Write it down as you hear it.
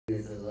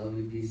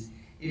lovely piece.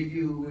 If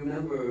you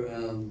remember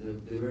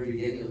the very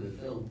beginning of the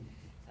film,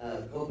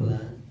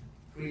 Coppola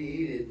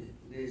created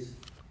this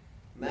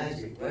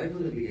magic right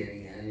from the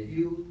beginning, and if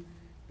you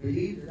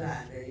believe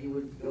that, then you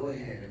would go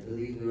ahead and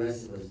believe the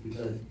rest of us,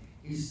 because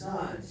he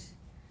starts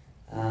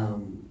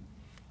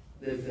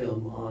the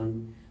film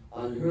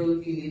on her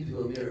looking into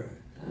a mirror.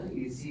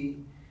 You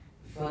see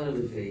the front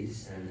of the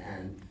face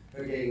and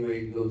her getting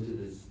ready to go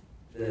to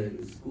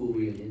the school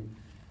reunion,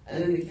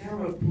 and then the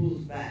camera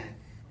pulls back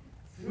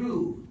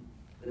through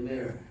the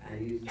mirror,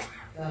 and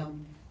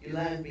you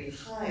land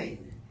behind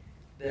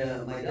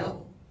my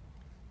double,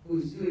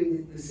 who's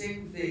doing the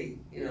same thing,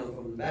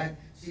 from the back.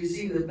 So you're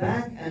seeing the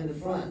back and the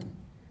front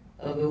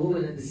of the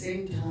woman at the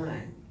same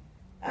time.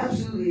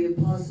 Absolutely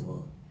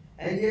impossible,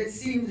 and yet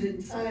seems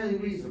entirely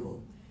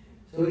reasonable.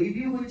 So if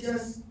you would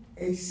just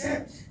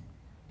accept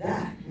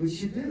that,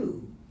 which you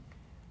do,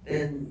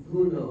 then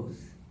who knows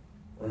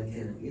what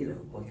can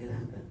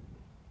happen.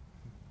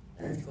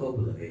 That's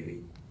Coppola,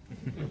 baby.